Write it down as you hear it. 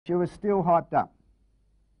She was still hyped up.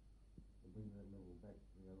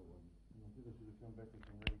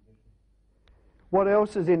 What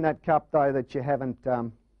else is in that cup, though, that you haven't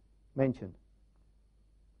mentioned?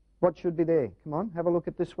 What should be there? Come on, have a look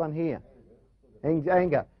at this one here.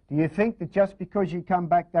 Anger. Do you think that just because you come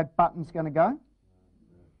back that button's going to go?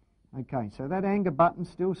 Okay, so that anger button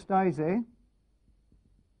still stays there.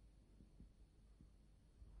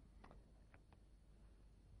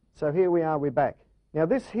 So here we are, we're back. Now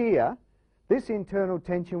this here, this internal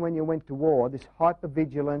tension when you went to war, this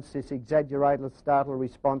hypervigilance, this exaggerated startle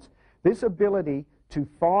response, this ability to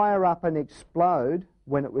fire up and explode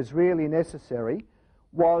when it was really necessary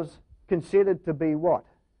was considered to be what?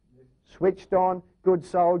 Switched on, good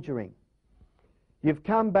soldiering. You've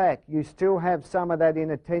come back, you still have some of that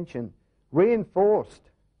inner tension, reinforced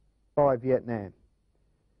by Vietnam.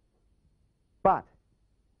 But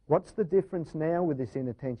what's the difference now with this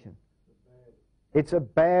inner tension? It's a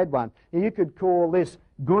bad one. You could call this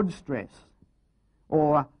good stress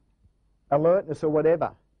or alertness or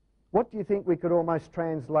whatever. What do you think we could almost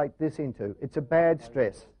translate this into? It's a bad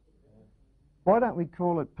stress. Why don't we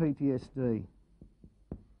call it PTSD?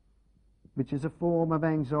 Which is a form of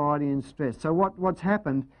anxiety and stress. So what's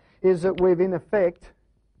happened is that we've, in effect,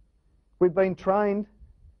 we've been trained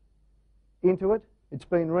into it. It's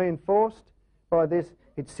been reinforced by this.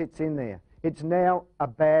 It sits in there. It's now a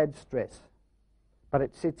bad stress, but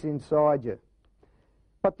it sits inside you.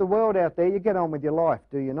 But the world out there, you get on with your life,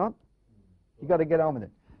 do you not? You've got to get on with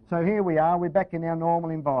it. So here we are. We're back in our normal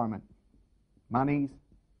environment. Monies,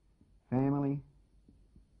 family,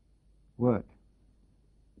 work.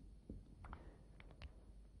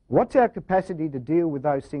 What's our capacity to deal with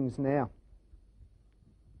those things now?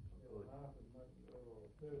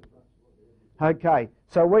 Okay,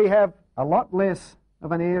 so we have a lot less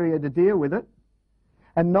of an area to deal with it.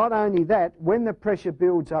 And not only that, when the pressure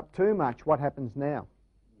builds up too much, what happens now?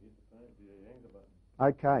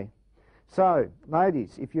 Okay, so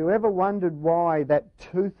ladies, if you ever wondered why that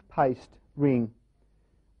toothpaste ring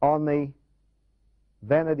on the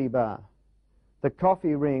vanity bar, the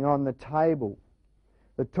coffee ring on the table,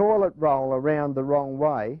 the toilet roll around the wrong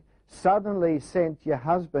way, suddenly sent your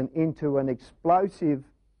husband into an explosive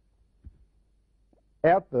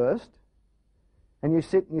outburst, and you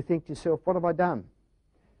sit and you think to yourself, what have I done?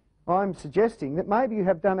 I'm suggesting that maybe you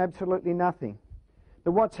have done absolutely nothing.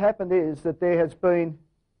 That what's happened is that there has been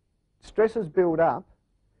stresses build up,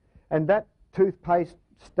 and that toothpaste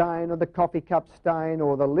stain or the coffee cup stain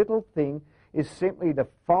or the little thing is simply the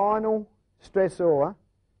final stressor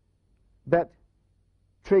that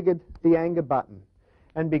triggered the anger button.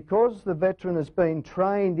 And because the veteran has been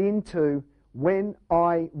trained into, when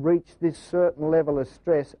I reach this certain level of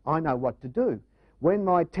stress, I know what to do. When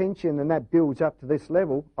my tension and that builds up to this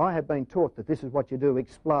level, I have been taught that this is what you do,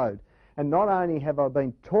 explode. And not only have I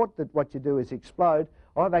been taught that what you do is explode,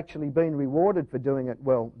 I've actually been rewarded for doing it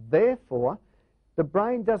well. Therefore, the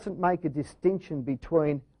brain doesn't make a distinction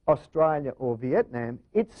between Australia or Vietnam.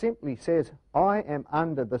 It simply says, I am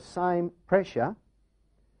under the same pressure,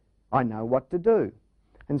 I know what to do.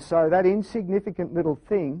 And so that insignificant little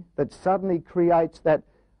thing that suddenly creates that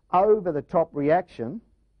over-the-top reaction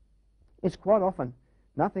is quite often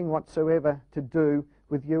nothing whatsoever to do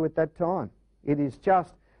with you at that time. It is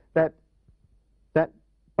just that that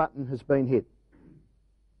button has been hit.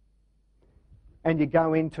 And you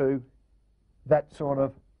go into that sort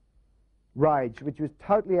of rage, which was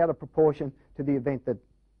totally out of proportion to the event that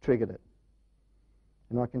triggered it.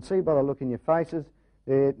 And I can see by the look in your faces,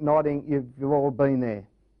 they're nodding, you've all been there.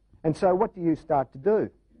 And so what do you start to do?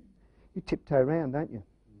 You tiptoe around, don't you,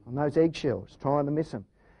 on those eggshells, trying to miss them.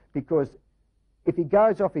 Because if he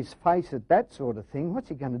goes off his face at that sort of thing, what's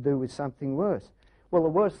he going to do with something worse? Well, the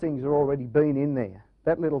worst things have already been in there.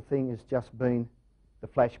 That little thing has just been the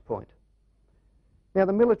flashpoint. Now,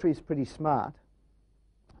 the military is pretty smart,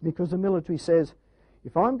 because the military says,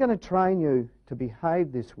 if I'm going to train you to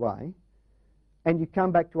behave this way, and you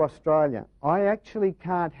come back to Australia, I actually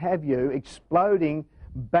can't have you exploding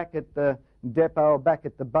back at the depot or back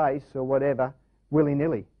at the base or whatever,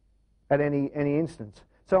 willy-nilly, at any instance.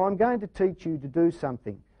 So I'm going to teach you to do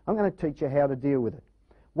something. I'm going to teach you how to deal with it.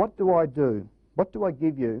 What do I do? What do I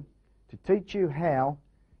give you to teach you how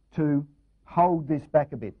to hold this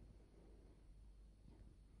back a bit?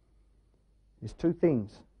 There's two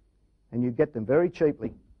things, and you get them very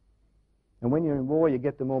cheaply. And when you're in war, you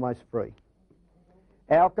get them almost free.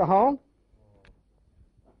 Alcohol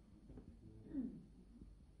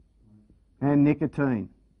and nicotine.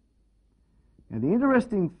 Now, the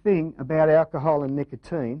interesting thing about alcohol and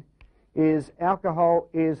nicotine is alcohol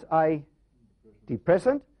is a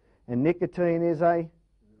depressant and nicotine is a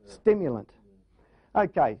Stimulant.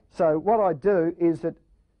 Okay, so what I do is that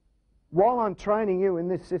while I'm training you in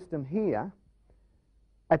this system here,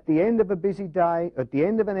 at the end of a busy day, at the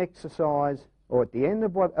end of an exercise, or at the end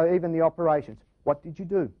of even the operations, what did you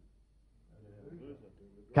do?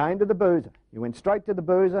 Came to the boozer. You went straight to the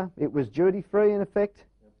boozer. It was duty-free in effect.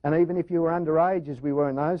 And even if you were underage, as we were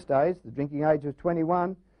in those days, the drinking age was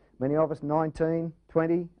 21, many of us 19,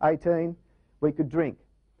 20, 18, we could drink.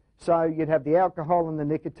 So you'd have the alcohol and the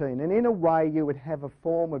nicotine. And in a way, you would have a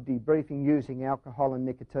form of debriefing using alcohol and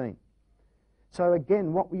nicotine. So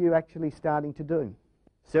again, what were you actually starting to do?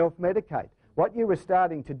 Self-medicate. What you were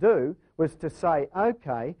starting to do was to say,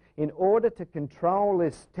 okay, in order to control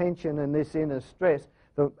this tension and this inner stress,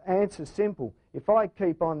 the answer's simple. If I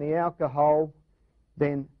keep on the alcohol,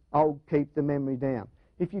 then I'll keep the memory down.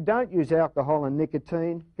 If you don't use alcohol and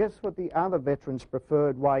nicotine, guess what the other veterans'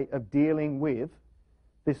 preferred way of dealing with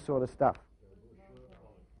this sort of stuff?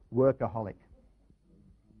 Workaholic.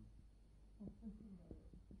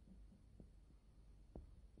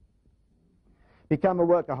 Become a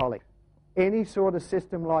workaholic. Any sort of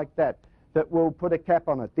system like that that will put a cap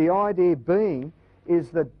on it. The idea being is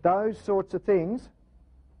that those sorts of things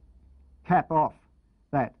cap off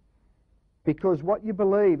that. Because what you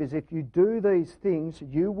believe is if you do these things,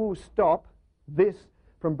 you will stop this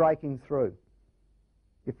from breaking through.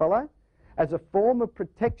 You follow? As a form of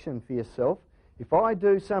protection for yourself, if I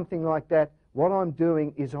do something like that, what I'm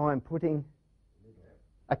doing is I'm putting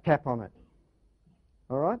a cap on it.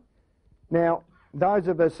 All right? Now, those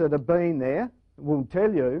of us that have been there will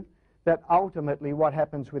tell you that ultimately what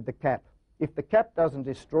happens with the cap. If the cap doesn't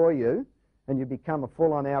destroy you and you become a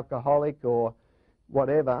full-on alcoholic or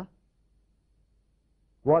whatever,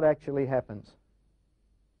 what actually happens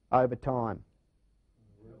over time?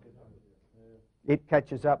 It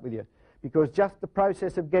catches up with you. Because just the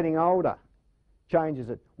process of getting older changes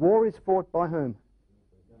it. War is fought by whom?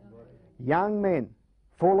 Young men,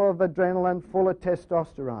 full of adrenaline, full of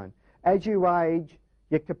testosterone. As you age,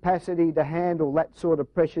 your capacity to handle that sort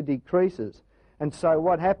of pressure decreases. And so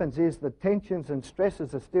what happens is the tensions and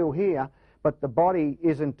stresses are still here, but the body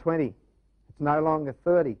isn't 20. It's no longer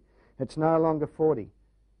 30. It's no longer 40.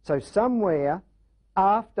 So somewhere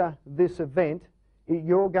after this event,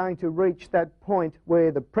 you're going to reach that point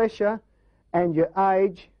where the pressure and your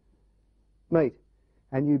age meet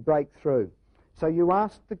and you break through. So you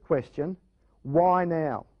ask the question, why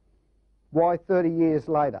now? Why 30 years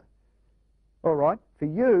later? All right, for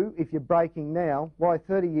you, if you're breaking now, why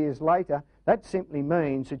 30 years later? That simply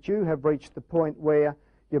means that you have reached the point where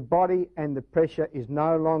your body and the pressure is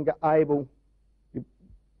no longer able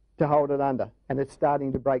to hold it under, and it's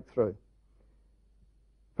starting to break through.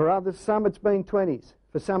 For others, some it's been 20s,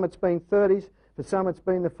 for some it's been 30s, for some it's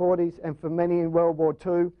been the 40s, and for many in World War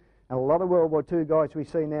II, and a lot of World War II guys we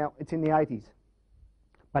see now, it's in the 80s.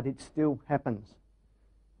 But it still happens.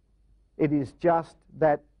 It is just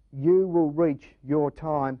that you will reach your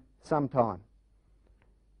time sometime.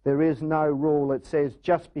 There is no rule that says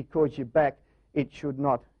just because you're back, it should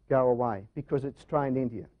not go away, because it's trained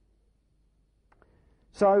into you.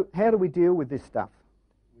 So how do we deal with this stuff?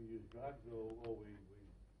 We use drugs or we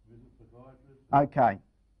visit psychiatrists?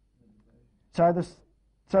 Okay.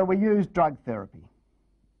 So we use drug therapy.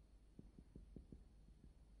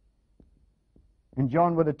 And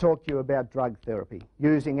John would have talked to you about drug therapy,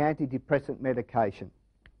 using antidepressant medication.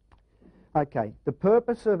 Okay, the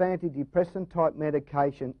purpose of antidepressant type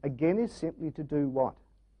medication, again, is simply to do what?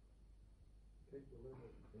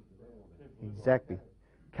 Exactly.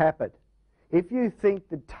 Cap it. If you think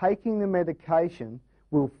that taking the medication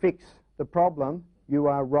will fix the problem, you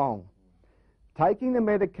are wrong. Taking the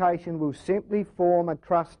medication will simply form a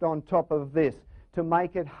crust on top of this to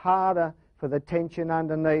make it harder for the tension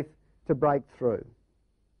underneath to break through.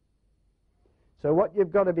 So what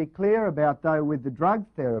you've got to be clear about, though, with the drug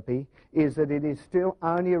therapy is that it is still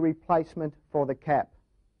only a replacement for the cap.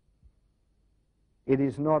 It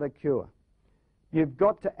is not a cure. You've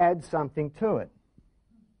got to add something to it.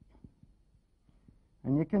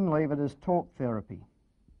 And you can leave it as talk therapy.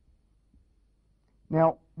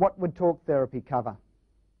 Now, what would talk therapy cover?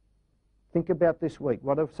 Think about this week.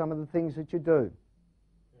 What are some of the things that you do?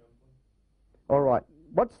 All right.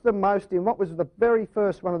 What was the very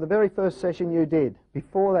first one of the very first session you did?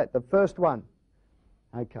 Before that, the first one.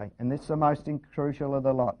 Okay, and this is the most crucial of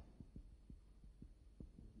the lot.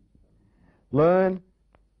 Learn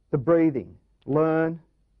the breathing. Learn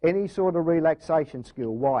any sort of relaxation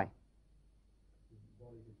skill. Why?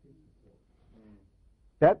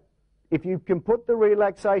 That, if you can put the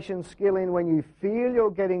relaxation skill in when you feel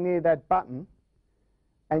you're getting near that button,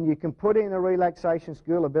 and you can put in a relaxation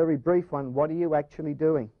skill, a very brief one. What are you actually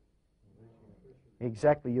doing?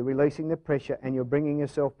 Exactly, you're releasing the pressure and you're bringing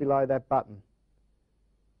yourself below that button.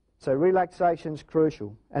 So relaxation's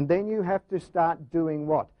crucial. And then you have to start doing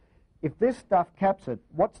what? If this stuff caps it,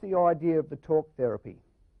 what's the idea of the talk therapy?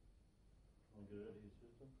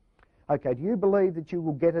 Okay, do you believe that you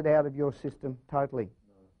will get it out of your system totally?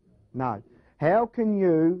 No. How can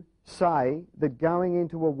you say that going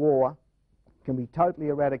into a war can be totally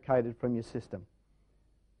eradicated from your system?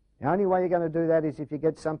 The only way you're going to do that is if you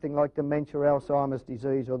get something like dementia, Alzheimer's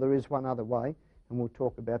disease, or there is one other way, and we'll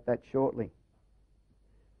talk about that shortly.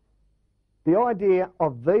 The idea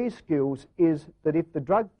of these skills is that if the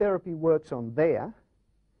drug therapy works on there,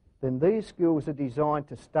 then these skills are designed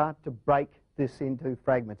to start to break this into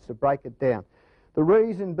fragments, to break it down. The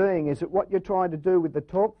reason being is that what you're trying to do with the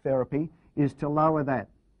talk therapy is to lower that,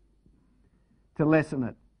 to lessen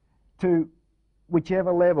it, to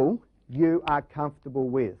whichever level you are comfortable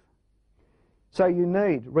with. So you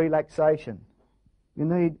need relaxation. You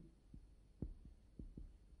need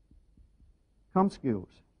comm skills.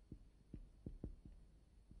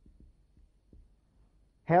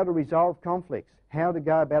 How to resolve conflicts. How to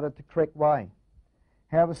go about it the correct way.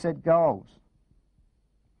 How to set goals.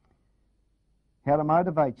 How to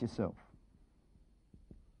motivate yourself.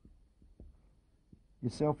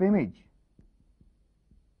 Your self-image.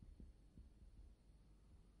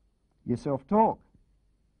 Your self-talk.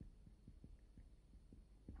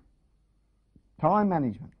 Time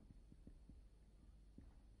management.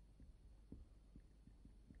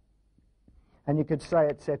 And you could say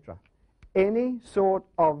etc. Any sort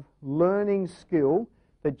of learning skill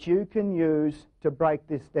that you can use to break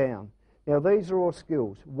this down. Now these are all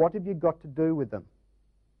skills. What have you got to do with them?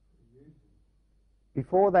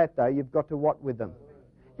 Before that though, you've got to what with them?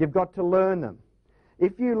 You've got to learn them.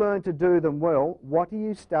 If you learn to do them well, what are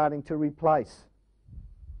you starting to replace?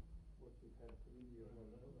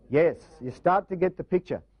 Yes, you start to get the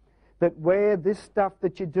picture. That where this stuff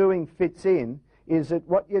that you're doing fits in is that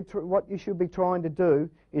what you should be trying to do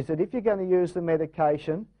is that if you're going to use the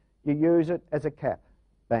medication, you use it as a cap.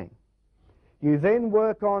 Bang. You then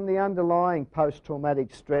work on the underlying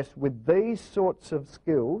post-traumatic stress with these sorts of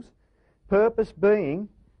skills, purpose being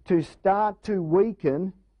to start to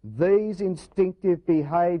weaken these instinctive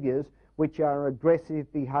behaviours which are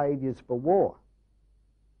aggressive behaviours for war.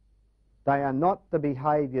 They are not the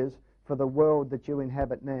behaviours for the world that you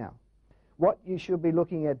inhabit now. What you should be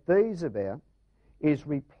looking at these about is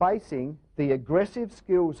replacing the aggressive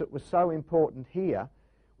skills that were so important here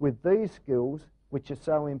with these skills which are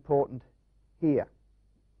so important here.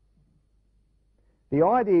 The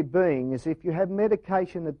idea being is if you have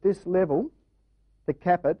medication at this level, to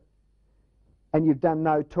cap it, and you've done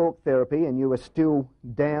no talk therapy and you are still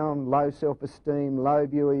down, low self-esteem, low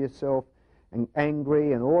view of yourself, and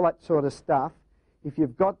angry and all that sort of stuff, if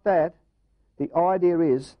you've got that, the idea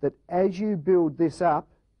is that as you build this up,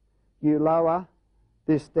 you lower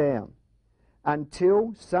this down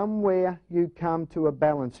until somewhere you come to a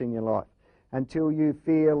balance in your life, until you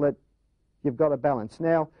feel that you've got a balance.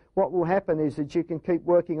 Now, what will happen is that you can keep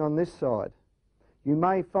working on this side. You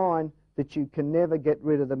may find that you can never get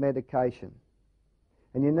rid of the medication.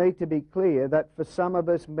 And you need to be clear that for some of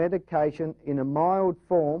us, medication in a mild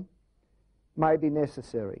form may be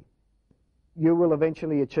necessary. You will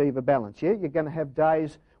eventually achieve a balance. Yeah, you're going to have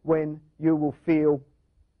days when you will feel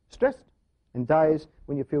stressed and days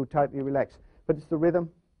when you feel totally relaxed. But it's the rhythm,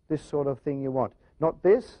 this sort of thing you want. Not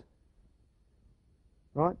this,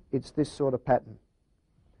 right? It's this sort of pattern.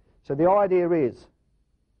 So the idea is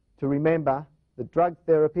to remember that drug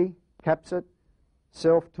therapy caps it,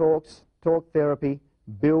 self-talks, talk therapy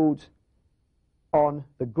builds on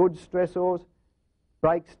the good stressors,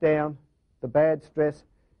 breaks down the bad stress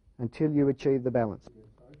until you achieve the balance.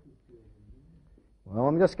 Well,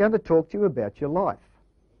 I'm just going to talk to you about your life.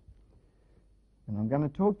 And I'm going to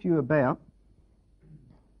talk to you about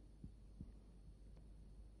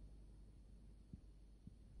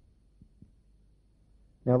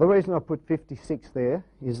now the reason I put 56 there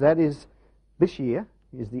is that is this year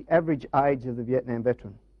is the average age of the Vietnam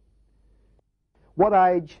veteran. What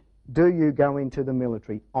age do you go into the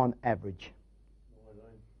military on average?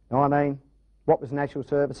 19. What was national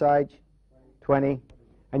service age? 20.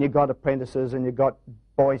 And you've got apprentices and you've got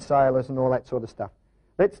boy sailors and all that sort of stuff.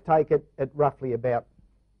 Let's take it at roughly about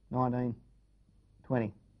 19,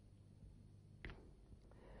 20.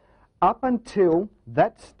 Up until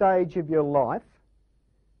that stage of your life,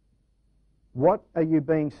 what are you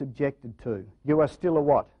being subjected to? You are still a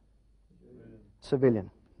what?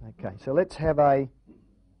 Civilian. Okay, so let's have a